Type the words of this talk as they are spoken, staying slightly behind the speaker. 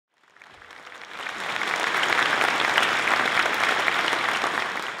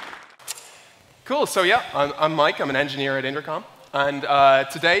Cool. So yeah, I'm Mike. I'm an engineer at Intercom. And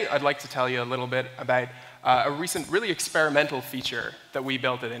today, I'd like to tell you a little bit about a recent, really experimental feature that we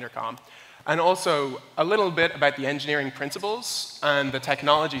built at Intercom, and also a little bit about the engineering principles and the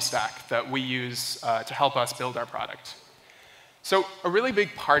technology stack that we use to help us build our product. So a really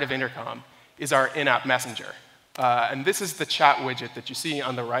big part of Intercom is our in-app messenger. And this is the chat widget that you see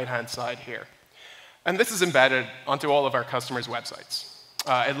on the right-hand side here. And this is embedded onto all of our customers' websites.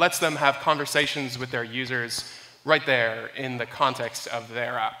 It lets them have conversations with their users right there in the context of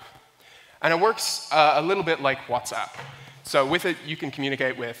their app. And it works a little bit like WhatsApp. So with it, you can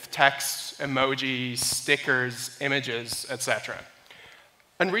communicate with text, emojis, stickers, images, etc.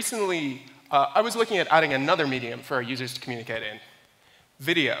 And recently, I was looking at adding another medium for our users to communicate in,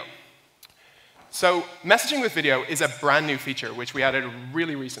 video. So messaging with video is a brand new feature, which we added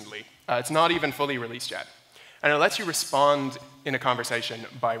really recently. It's not even fully released yet. And it lets you respond in a conversation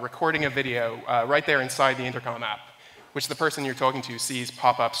by recording a video right there inside the Intercom app, which the person you're talking to sees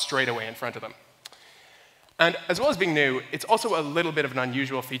pop up straight away in front of them. And as well as being new, it's also a little bit of an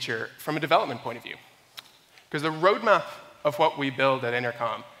unusual feature from a development point of view. Because the roadmap of what we build at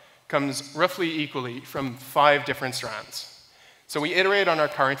Intercom comes roughly equally from 5 different strands. So we iterate on our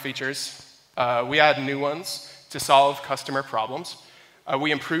current features. We add new ones to solve customer problems.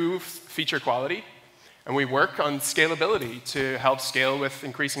 We improve feature quality. And we work on scalability to help scale with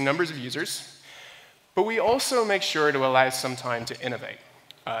increasing numbers of users. But we also make sure to allow some time to innovate,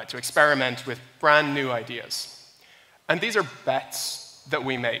 to experiment with brand new ideas. And these are bets that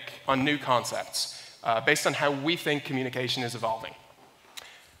we make on new concepts based on how we think communication is evolving.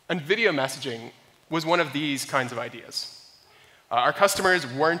 And video messaging was one of these kinds of ideas. Our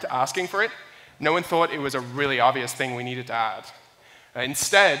customers weren't asking for it. No one thought it was a really obvious thing we needed to add.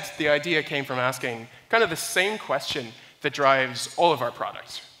 Instead, the idea came from asking kind of the same question that drives all of our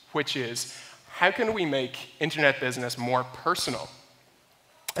products, which is, how can we make internet business more personal?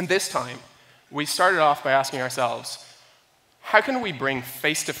 And this time, we started off by asking ourselves, how can we bring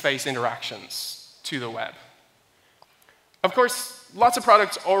face-to-face interactions to the web? Of course, lots of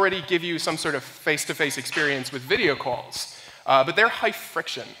products already give you some sort of face-to-face experience with video calls, but they're high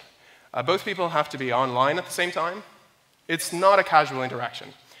friction. Both people have to be online at the same time. It's not a casual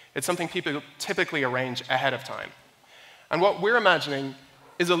interaction. It's something people typically arrange ahead of time. And what we're imagining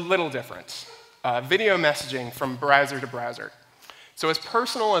is a little different. Video messaging from browser to browser. So as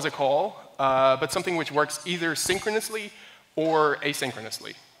personal as a call, but something which works either synchronously or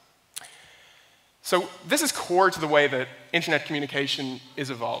asynchronously. So this is core to the way that internet communication is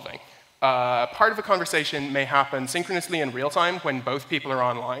evolving. Part of a conversation may happen synchronously in real time when both people are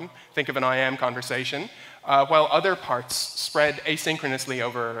online. Think of an IM conversation. While other parts spread asynchronously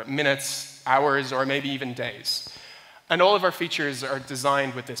over minutes, hours, or maybe even days. And all of our features are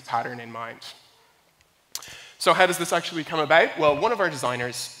designed with this pattern in mind. So how does this actually come about? Well, one of our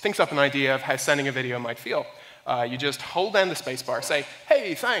designers thinks up an idea of how sending a video might feel. You just hold down the spacebar, say,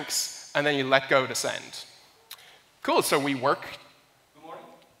 hey, thanks, and then you let go to send. Cool, so we work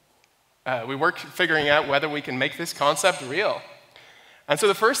figuring out whether we can make this concept real. And so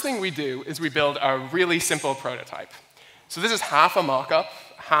the first thing we do is we build a really simple prototype. So this is half a mock-up,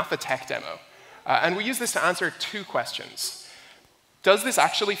 half a tech demo. And we use this to answer 2 questions. Does this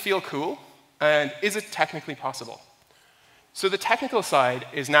actually feel cool? And is it technically possible? So the technical side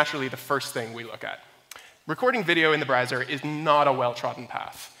is naturally the first thing we look at. Recording video in the browser is not a well-trodden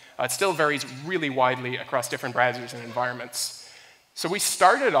path. It still varies really widely across different browsers and environments. So we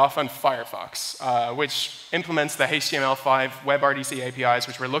started off on Firefox, which implements the HTML5 WebRTC APIs,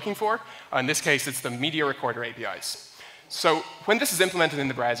 which we're looking for. In this case, it's the media recorder APIs. So when this is implemented in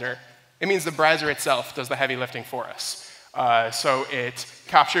the browser, it means the browser itself does the heavy lifting for us. So it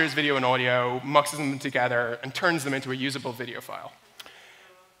captures video and audio, muxes them together, and turns them into a usable video file.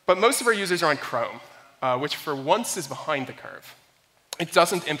 But most of our users are on Chrome, which for once is behind the curve. It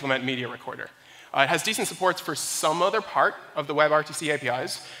doesn't implement media recorder. It has decent supports for some other part of the WebRTC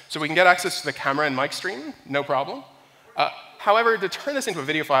APIs, so we can get access to the camera and mic stream, no problem. However, to turn this into a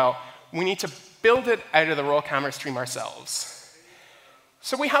video file, we need to build it out of the raw camera stream ourselves.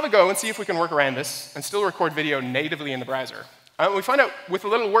 So we have a go and see if we can work around this and still record video natively in the browser. We find out with a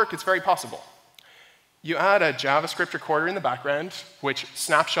little work, it's very possible. You add a JavaScript recorder in the background, which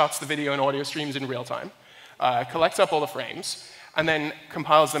snapshots the video and audio streams in real time, collects up all the frames, and then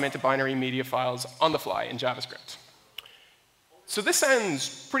compiles them into binary media files on the fly in JavaScript. So this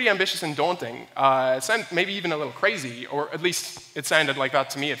sounds pretty ambitious and daunting. It sounds maybe even a little crazy, or at least it sounded like that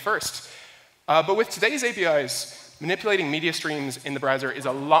to me at first. But with today's APIs, manipulating media streams in the browser is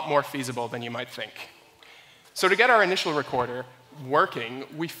a lot more feasible than you might think. So to get our initial recorder, working,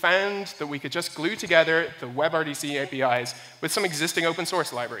 we found that we could just glue together the WebRTC APIs with some existing open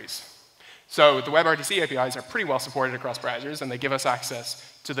source libraries. So the WebRTC APIs are pretty well supported across browsers, and they give us access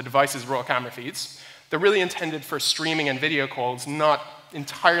to the device's raw camera feeds. They're really intended for streaming and video calls, not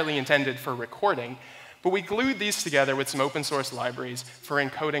entirely intended for recording. But we glued these together with some open source libraries for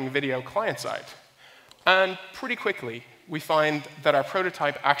encoding video client-side. And pretty quickly, we find that our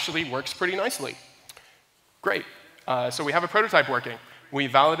prototype actually works pretty nicely. Great. So we have a prototype working. We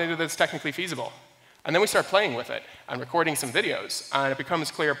validated that it's technically feasible. And then we start playing with it and recording some videos. And it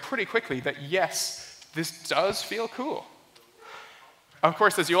becomes clear pretty quickly that, yes, this does feel cool. Of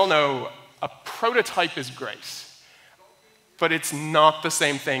course, as you all know, a prototype is great. But it's not the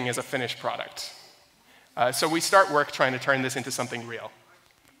same thing as a finished product. So we start work trying to turn this into something real.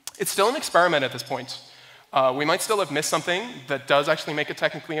 It's still an experiment at this point. We might still have missed something that does actually make it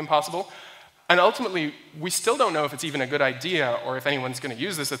technically impossible. And ultimately, we still don't know if it's even a good idea or if anyone's going to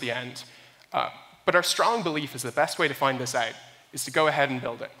use this at the end. But our strong belief is the best way to find this out is to go ahead and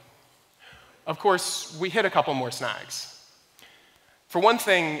build it. Of course, we hit a couple more snags. For one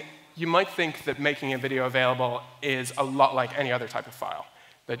thing, you might think that making a video available is a lot like any other type of file.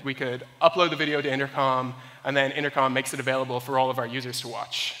 That we could upload the video to Intercom, and then Intercom makes it available for all of our users to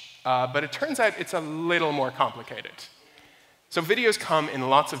watch. But it turns out it's a little more complicated. So videos come in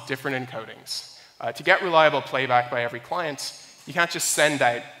lots of different encodings. To get reliable playback by every client, you can't just send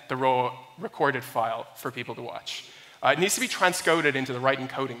out the raw recorded file for people to watch. It needs to be transcoded into the right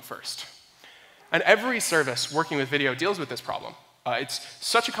encoding first. And every service working with video deals with this problem. It's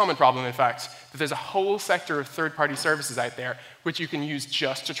such a common problem, in fact, that there's a whole sector of third-party services out there which you can use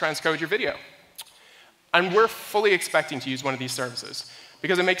just to transcode your video. And we're fully expecting to use one of these services,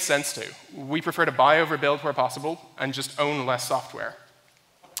 because it makes sense to. We prefer to buy over build where possible and just own less software.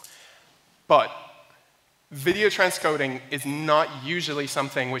 But video transcoding is not usually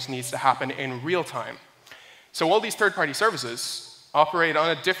something which needs to happen in real time. So all these third-party services operate on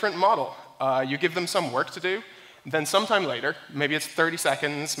a different model. You give them some work to do, then sometime later, maybe it's 30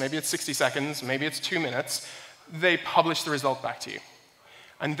 seconds, maybe it's 60 seconds, maybe it's 2 minutes, they publish the result back to you.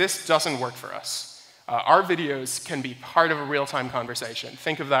 And this doesn't work for us. Our videos can be part of a real-time conversation.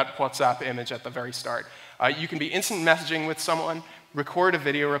 Think of that WhatsApp image at the very start. You can be instant messaging with someone, record a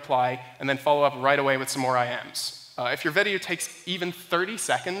video reply, and then follow up right away with some more IMs. If your video takes even 30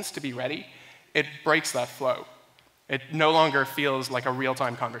 seconds to be ready, it breaks that flow. It no longer feels like a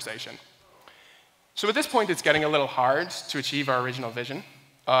real-time conversation. So at this point, it's getting a little hard to achieve our original vision.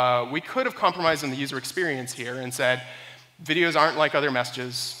 We could have compromised on the user experience here and said, videos aren't like other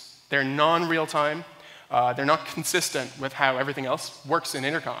messages. They're non-real-time. They're not consistent with how everything else works in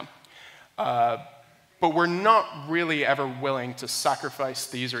Intercom. But we're not really ever willing to sacrifice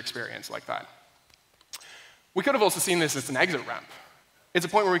the user experience like that. We could have also seen this as an exit ramp. It's a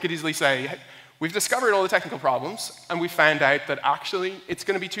point where we could easily say, hey, we've discovered all the technical problems, and we found out that actually it's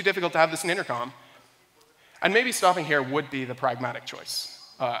going to be too difficult to have this in Intercom. And maybe stopping here would be the pragmatic choice.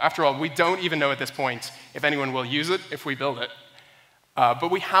 After all, we don't even know at this point if anyone will use it if we build it.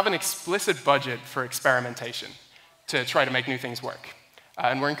 But we have an explicit budget for experimentation to try to make new things work.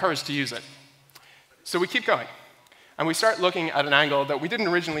 And we're encouraged to use it. So we keep going. And we start looking at an angle that we didn't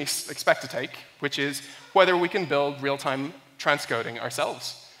originally expect to take, which is whether we can build real-time transcoding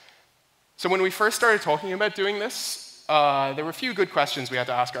ourselves. So when we first started talking about doing this, there were a few good questions we had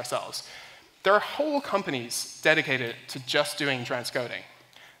to ask ourselves. There are whole companies dedicated to just doing transcoding.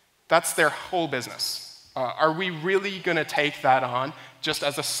 That's their whole business. Are we really going to take that on just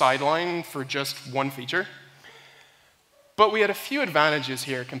as a sideline for just one feature? But we had a few advantages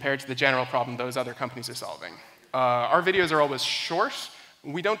here compared to the general problem those other companies are solving. Our videos are always short.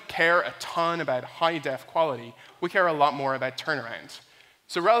 We don't care a ton about high-def quality. We care a lot more about turnaround.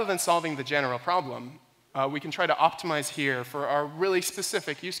 So rather than solving the general problem, we can try to optimize here for our really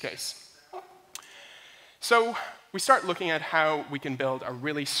specific use case. So we start looking at how we can build a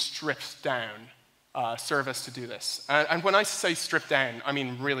really stripped-down service to do this. And when I say stripped down, I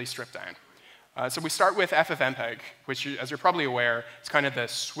mean really stripped down. So we start with FFmpeg, which, as you're probably aware, is kind of the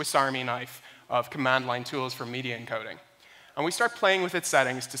Swiss Army knife of command-line tools for media encoding. And we start playing with its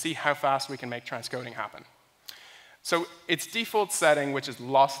settings to see how fast we can make transcoding happen. So its default setting, which is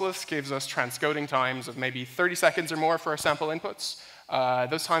lossless, gives us transcoding times of maybe 30 seconds or more for our sample inputs.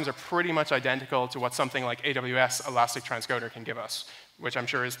 Those times are pretty much identical to what something like AWS Elastic Transcoder can give us, which I'm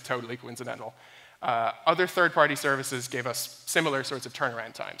sure is totally coincidental. Other third-party services gave us similar sorts of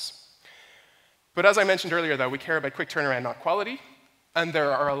turnaround times. But as I mentioned earlier, though, we care about quick turnaround, not quality. And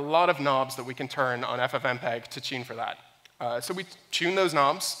there are a lot of knobs that we can turn on FFmpeg to tune for that. So we tune those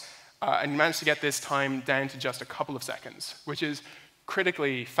knobs, and managed to get this time down to just a couple of seconds, which is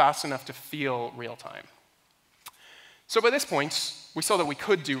critically fast enough to feel real time. So by this point, we saw that we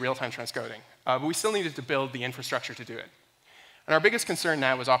could do real-time transcoding, but we still needed to build the infrastructure to do it. And our biggest concern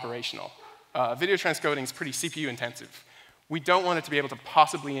now was operational. Video transcoding is pretty CPU intensive. We don't want it to be able to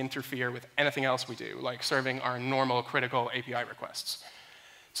possibly interfere with anything else we do, like serving our normal critical API requests.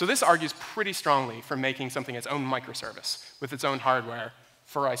 So this argues pretty strongly for making something its own microservice with its own hardware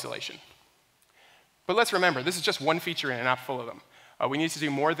for isolation. But let's remember, this is just one feature in an app full of them. We need to do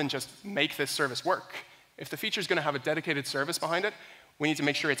more than just make this service work. If the feature is going to have a dedicated service behind it, we need to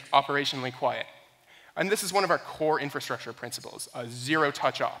make sure it's operationally quiet. And this is one of our core infrastructure principles,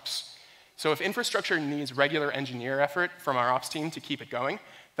 zero-touch ops. So if infrastructure needs regular engineer effort from our ops team to keep it going,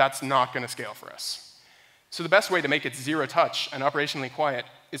 that's not going to scale for us. So the best way to make it zero-touch and operationally quiet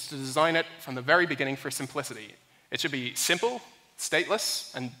is to design it from the very beginning for simplicity. It should be simple,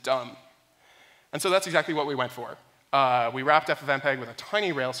 stateless, and dumb. And so that's exactly what we went for. We wrapped FFmpeg with a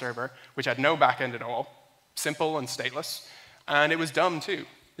tiny Rails server, which had no backend at all, simple and stateless, and it was dumb too.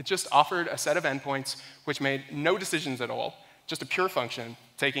 It just offered a set of endpoints which made no decisions at all, just a pure function,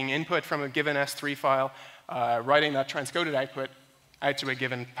 taking input from a given S3 file, writing that transcoded output out to a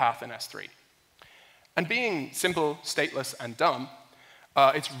given path in S3. And being simple, stateless, and dumb,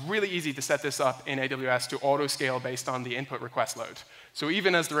 it's really easy to set this up in AWS to auto-scale based on the input request load. So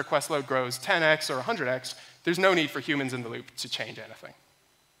even as the request load grows 10x or 100x, there's no need for humans in the loop to change anything.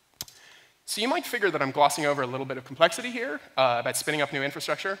 So you might figure that I'm glossing over a little bit of complexity here about spinning up new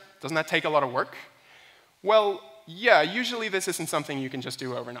infrastructure. Doesn't that take a lot of work? Well, yeah, usually this isn't something you can just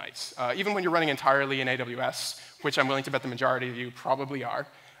do overnight. Even when you're running entirely in AWS, which I'm willing to bet the majority of you probably are,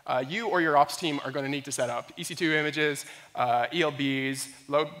 you or your ops team are going to need to set up EC2 images, ELBs,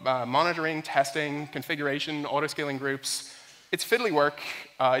 load monitoring, testing, configuration, auto-scaling groups. It's fiddly work,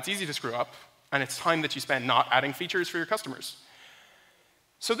 it's easy to screw up, and it's time that you spend not adding features for your customers.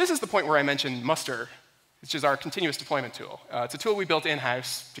 So this is the point where I mentioned Muster, which is our continuous deployment tool. It's a tool we built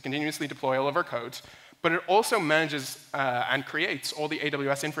in-house to continuously deploy all of our code, but it also manages and creates all the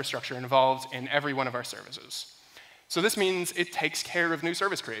AWS infrastructure involved in every one of our services. So this means it takes care of new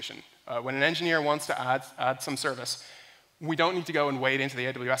service creation. When an engineer wants to add some service, we don't need to go and wade into the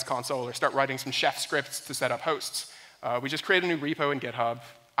AWS console or start writing some chef scripts to set up hosts. We just create a new repo in GitHub,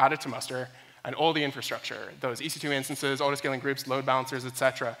 add it to Muster, and all the infrastructure, those EC2 instances, auto-scaling groups, load balancers,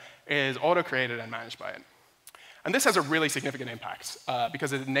 etc., is auto-created and managed by it. And this has a really significant impact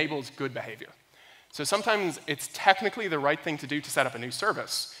because it enables good behavior. So sometimes it's technically the right thing to do to set up a new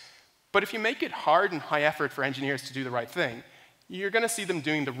service, but if you make it hard and high effort for engineers to do the right thing, you're going to see them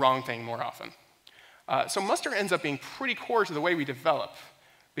doing the wrong thing more often. So Muster ends up being pretty core to the way we develop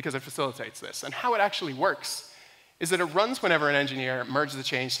because it facilitates this. And how it actually works is that it runs whenever an engineer merges a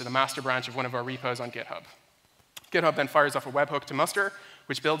change to the master branch of one of our repos on GitHub. GitHub then fires off a webhook to Muster,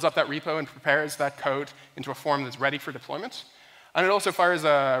 which builds up that repo and prepares that code into a form that's ready for deployment. And it also fires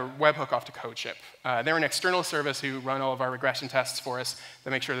a webhook off to CodeShip. They're an external service who run all of our regression tests for us to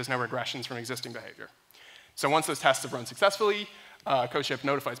make sure there's no regressions from existing behavior. So once those tests have run successfully, CodeShip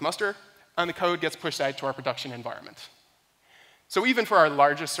notifies Muster, and the code gets pushed out to our production environment. So even for our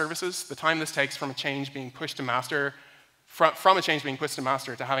largest services, the time this takes from a change being pushed to master, from a change being pushed to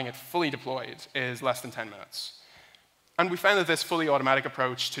master to having it fully deployed is less than 10 minutes. And we found that this fully automatic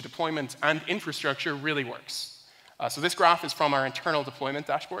approach to deployment and infrastructure really works. So this graph is from our internal deployment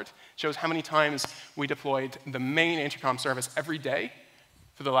dashboard. It shows how many times we deployed the main Intercom service every day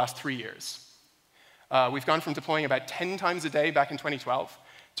for the last 3 years. We've gone from deploying about 10 times a day back in 2012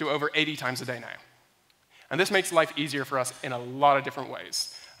 to over 80 times a day now. And this makes life easier for us in a lot of different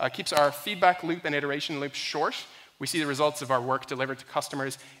ways. Keeps our feedback loop and iteration loop short. We see the results of our work delivered to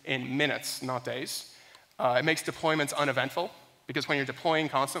customers in minutes, not days. It makes deployments uneventful, because when you're deploying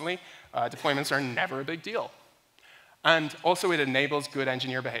constantly, deployments are never a big deal. And also, it enables good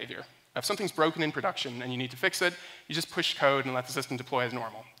engineer behavior. If something's broken in production and you need to fix it, you just push code and let the system deploy as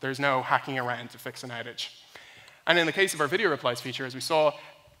normal. There's no hacking around to fix an outage. And in the case of our video replies feature, as we saw,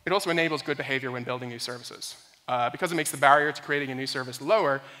 it also enables good behavior when building new services. Because it makes the barrier to creating a new service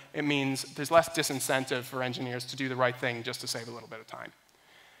lower, it means there's less disincentive for engineers to do the right thing just to save a little bit of time.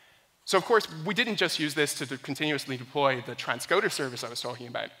 So of course, we didn't just use this to continuously deploy the transcoder service I was talking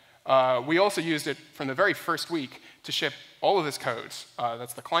about. We also used it from the very first week to ship all of this code.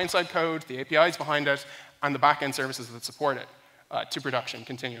 That's the client-side code, the APIs behind it, and the back-end services that support it to production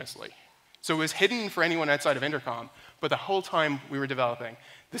continuously. So it was hidden for anyone outside of Intercom, but the whole time we were developing,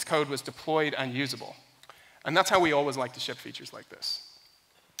 this code was deployed and usable. And that's how we always like to ship features like this.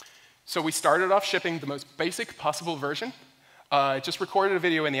 So we started off shipping the most basic possible version, It just recorded a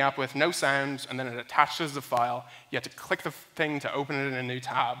video in the app with no sound, and then it attached it as a file. You had to click the thing to open it in a new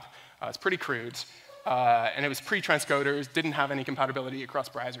tab. It's pretty crude. And it was pre-transcoders, didn't have any compatibility across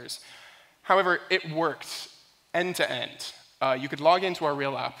browsers. However, it worked end to end. You could log into our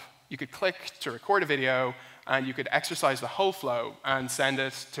real app, you could click to record a video, and you could exercise the whole flow and send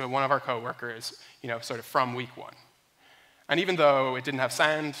it to one of our coworkers, sort of from week one. And even though it didn't have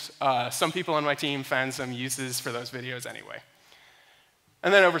sound, some people on my team found some uses for those videos anyway.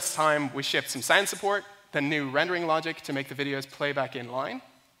 And then over time, we shipped some sound support, then new rendering logic to make the videos play back in line,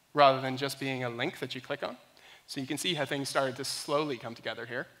 rather than just being a link that you click on. So you can see how things started to slowly come together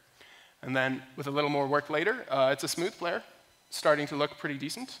here. And then with a little more work later, it's a smooth player, starting to look pretty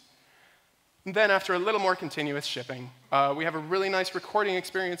decent. And then after a little more continuous shipping, we have a really nice recording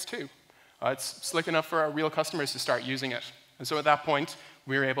experience too. It's slick enough for our real customers to start using it. And so at that point,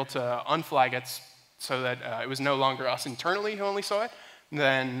 we were able to unflag it so that it was no longer us internally who only saw it.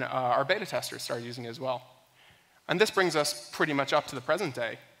 Then our beta testers started using it as well. And this brings us pretty much up to the present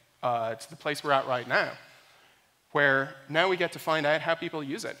day, to the place we're at right now, where now we get to find out how people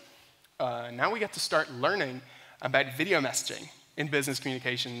use it. Now we get to start learning about video messaging in business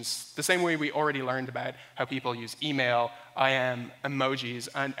communications, the same way we already learned about how people use email, IM, emojis,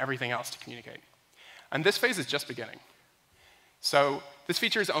 and everything else to communicate. And this phase is just beginning. So this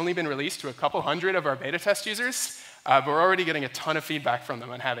feature has only been released to a couple hundred of our beta test users, but we're already getting a ton of feedback from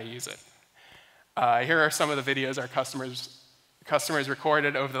them on how they use it. Here are some of the videos our customers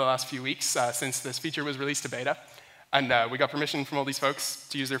recorded over the last few weeks since this feature was released to beta. And we got permission from all these folks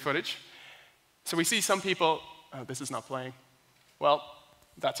to use their footage. So we see some people, oh, this is not playing. Well,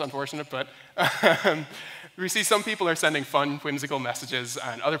 that's unfortunate, but we see some people are sending fun, whimsical messages,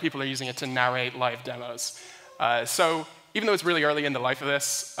 and other people are using it to narrate live demos. So even though it's really early in the life of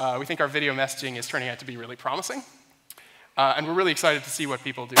this, we think our video messaging is turning out to be really promising. And we're really excited to see what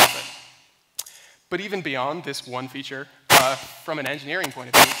people do with it. But even beyond this one feature, from an engineering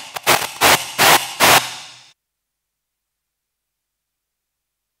point of view,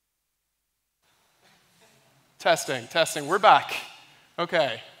 testing, we're back.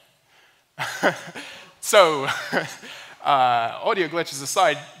 Okay. So, audio glitches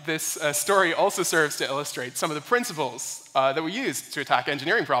aside, this story also serves to illustrate some of the principles that we use to attack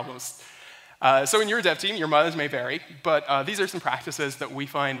engineering problems. So in your dev team, your mileage may vary, but these are some practices that we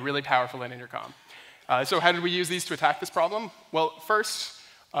find really powerful in Intercom. So how did we use these to attack this problem? Well, first,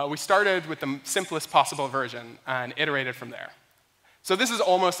 we started with the simplest possible version and iterated from there. So this is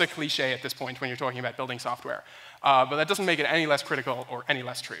almost a cliche at this point when you're talking about building software, but that doesn't make it any less critical or any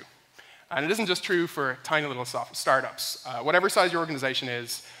less true. And it isn't just true for tiny little startups. Whatever size your organization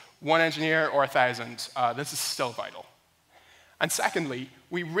is, 1 engineer or 1,000, this is still vital. And secondly,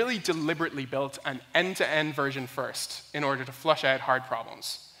 we really deliberately built an end-to-end version first in order to flush out hard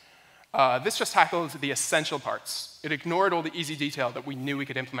problems. This just tackled the essential parts. It ignored all the easy detail that we knew we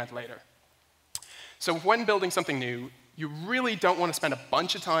could implement later. So when building something new, you really don't want to spend a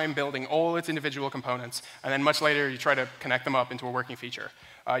bunch of time building all its individual components, and then much later you try to connect them up into a working feature.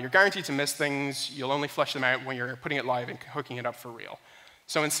 You're guaranteed to miss things. You'll only flush them out when you're putting it live and hooking it up for real.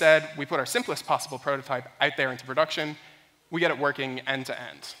 So instead, we put our simplest possible prototype out there into production. We get it working end to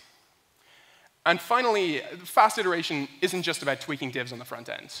end. And finally, fast iteration isn't just about tweaking divs on the front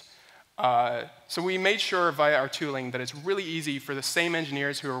end. So we made sure via our tooling that it's really easy for the same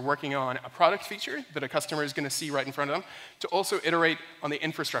engineers who are working on a product feature that a customer is going to see right in front of them to also iterate on the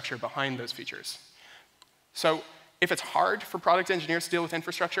infrastructure behind those features. So if it's hard for product engineers to deal with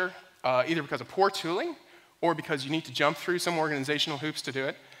infrastructure, either because of poor tooling or because you need to jump through some organizational hoops to do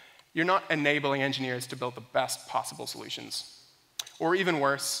it, you're not enabling engineers to build the best possible solutions. Or even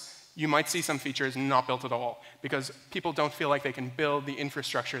worse, you might see some features not built at all because people don't feel like they can build the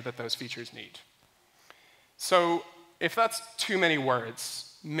infrastructure that those features need. So if that's too many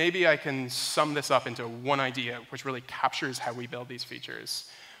words, maybe I can sum this up into one idea which really captures how we build these features,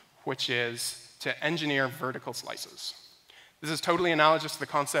 which is to engineer vertical slices. This is totally analogous to the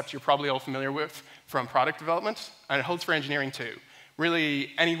concept you're probably all familiar with from product development, and it holds for engineering too.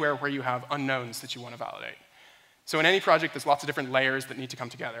 Really anywhere where you have unknowns that you want to validate. So in any project, there's lots of different layers that need to come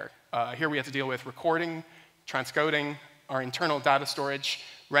together. Here we have to deal with recording, transcoding, our internal data storage,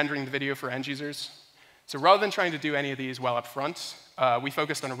 rendering the video for end users. So rather than trying to do any of these well up front, we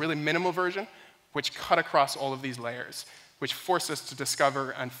focused on a really minimal version, which cut across all of these layers, which forced us to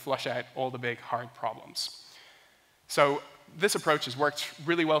discover and flush out all the big, hard problems. So this approach has worked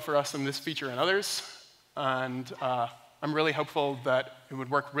really well for us in this feature and others, and I'm really hopeful that it would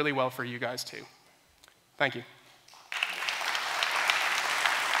work really well for you guys too. Thank you.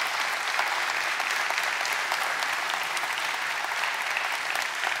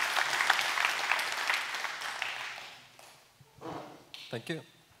 Thank you.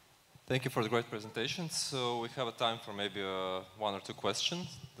 Thank you for the great presentation. So we have a time for maybe 1 or 2 questions.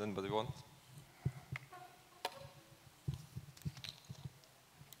 Does anybody want?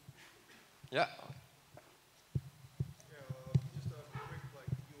 Yeah. Just a quick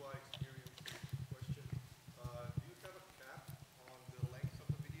UI experience question. Do you have a cap on the length of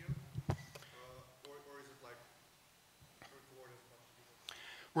the video, or is it record as much as you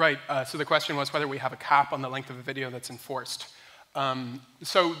want? Right. So the question was whether we have a cap on the length of a video that's enforced.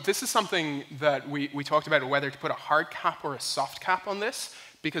 So this is something that we talked about, whether to put a hard cap or a soft cap on this,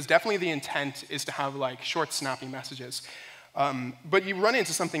 because definitely the intent is to have short, snappy messages. But you run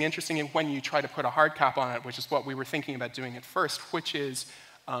into something interesting when you try to put a hard cap on it, which is what we were thinking about doing at first, which is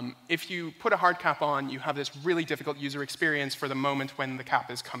if you put a hard cap on, you have this really difficult user experience for the moment when the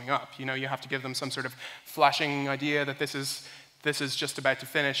cap is coming up. You know, you have to give them some sort of flashing idea that this is just about to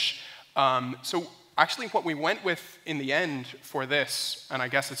finish. So actually what we went with in the end for this, and I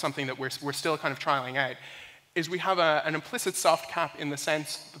guess it's something that we're still kind of trialing out, is we have an implicit soft cap in the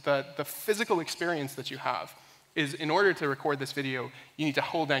sense that the physical experience that you have is, in order to record this video, you need to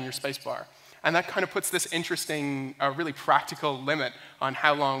hold down your spacebar. And that kind of puts this interesting, really practical limit on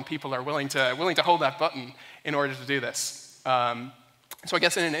how long people are willing to hold that button in order to do this. So I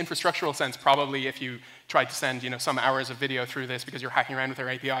guess in an infrastructural sense, probably if you tried to send some hours of video through this because you're hacking around with their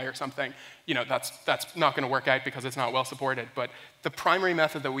API or something, that's not going to work out because it's not well supported. But the primary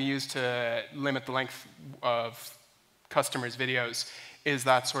method that we use to limit the length of customers' videos is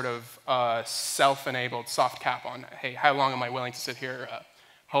that sort of self-enabled soft cap on, hey, how long am I willing to sit here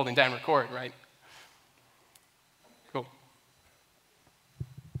holding down record, right? Cool.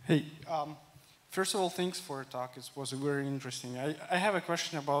 Hey, first of all, thanks for your talk. It was very interesting. I have a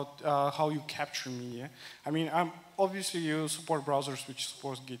question about how you capture media. I mean, obviously you support browsers which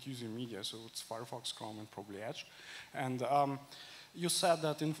support get user media, so it's Firefox, Chrome, and probably Edge. And you said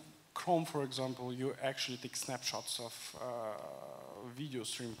that in Chrome, for example, you actually take snapshots of video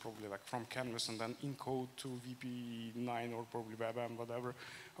stream, probably from Canvas, and then encode to VP9 or probably WebM, whatever,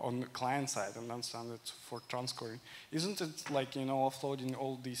 on the client side, and then send it for transcoding. Isn't it offloading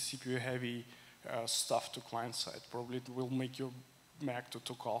all these CPU-heavy stuff to client side? Probably it will make your Mac to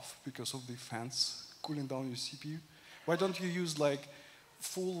take off because of the fans cooling down your CPU. Why don't you use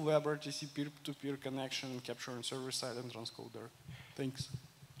full WebRTC peer-to-peer connection and capture on server side and transcode there? Thanks.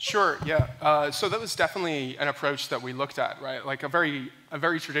 Sure, yeah. So that was definitely an approach that we looked at, right? Like a very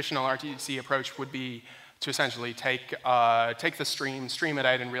traditional RTC approach would be to essentially take the stream it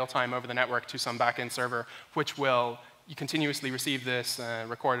out in real time over the network to some backend server, which will continuously receive this,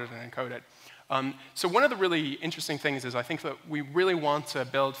 record it, and encode it. So one of the really interesting things is I think that we really want to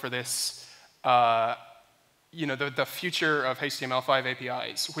build for this, the future of HTML5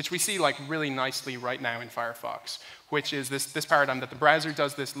 APIs, which we see really nicely right now in Firefox, which is this paradigm that the browser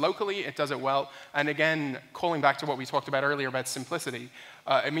does this locally, it does it well, and again, calling back to what we talked about earlier about simplicity,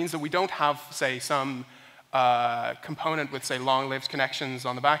 it means that we don't have, say, some component with, say, long-lived connections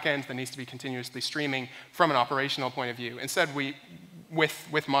on the back end that needs to be continuously streaming from an operational point of view. Instead,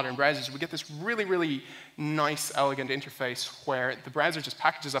 with modern browsers, we get this really, really nice, elegant interface where the browser just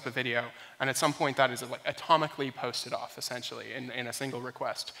packages up a video, and at some point that is atomically posted off, essentially, in a single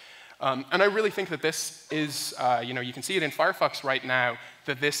request. And I really think that this is, you can see it in Firefox right now,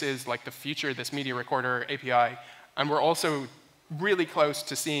 that this is the future, this media recorder API, and we're also really close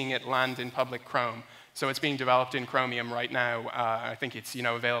to seeing it land in public Chrome. So it's being developed in Chromium right now. I think it's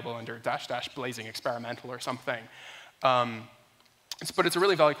available under -- blazing experimental or something. But it's a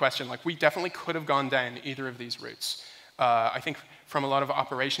really valid question. We definitely could have gone down either of these routes. I think from a lot of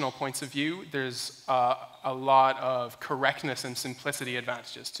operational points of view, there's a lot of correctness and simplicity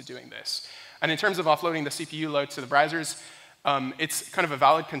advantages to doing this. And in terms of offloading the CPU load to the browsers, it's kind of a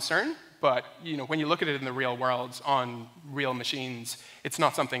valid concern, but when you look at it in the real world on real machines, it's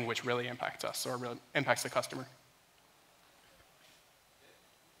not something which really impacts us or really impacts the customer.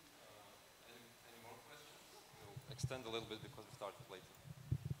 Any more questions? We'll extend a little bit because we started late.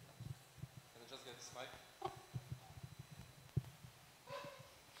 Can I just get this mic?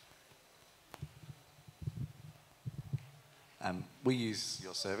 We use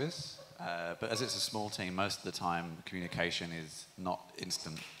your service, but as it's a small team, most of the time communication is not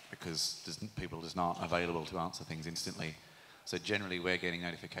instant because people just aren't available to answer things instantly. So generally we're getting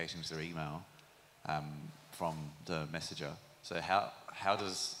notifications through email from the messenger. So how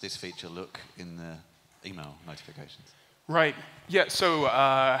does this feature look in the email notifications? Right. Yeah, so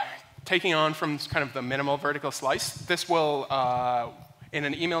taking on from kind of the minimal vertical slice, this will, in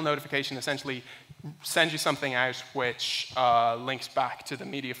an email notification, essentially send you something out which links back to the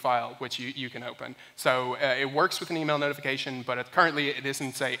media file which you can open. So it works with an email notification, but currently it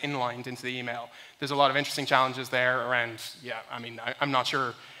isn't, say, inlined into the email. There's a lot of interesting challenges there around, yeah, I mean, I'm not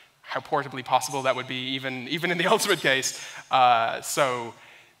sure how portably possible that would be, even in the ultimate case. So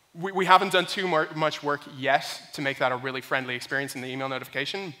we haven't done too much work yet to make that a really friendly experience in the email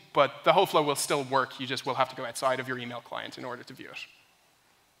notification, but the whole flow will still work. You just will have to go outside of your email client in order to view it.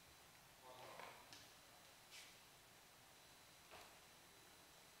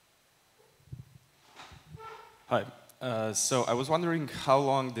 Hi. So I was wondering, how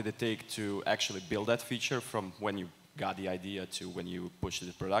long did it take to actually build that feature from when you got the idea to when you pushed it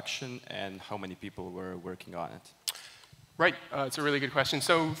to production, and how many people were working on it? Right, it's a really good question.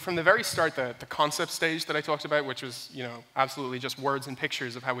 So from the very start, the concept stage that I talked about, which was absolutely just words and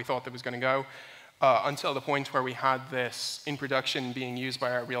pictures of how we thought that was going to go, until the point where we had this in production being used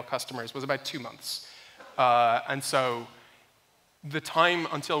by our real customers, was about 2 months. And so the time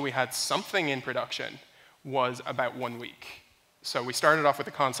until we had something in production was about 1 week. So we started off with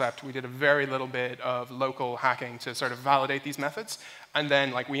the concept. We did a very little bit of local hacking to sort of validate these methods. And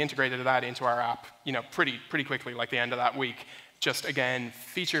then we integrated that into our app pretty quickly, like the end of that week. Just, again,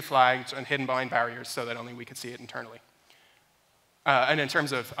 feature flagged and hidden behind barriers so that only we could see it internally. And in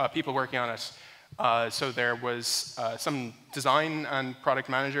terms of people working on it, so there was some design and product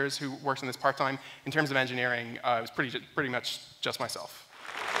managers who worked on this part-time. In terms of engineering, it was pretty much just myself.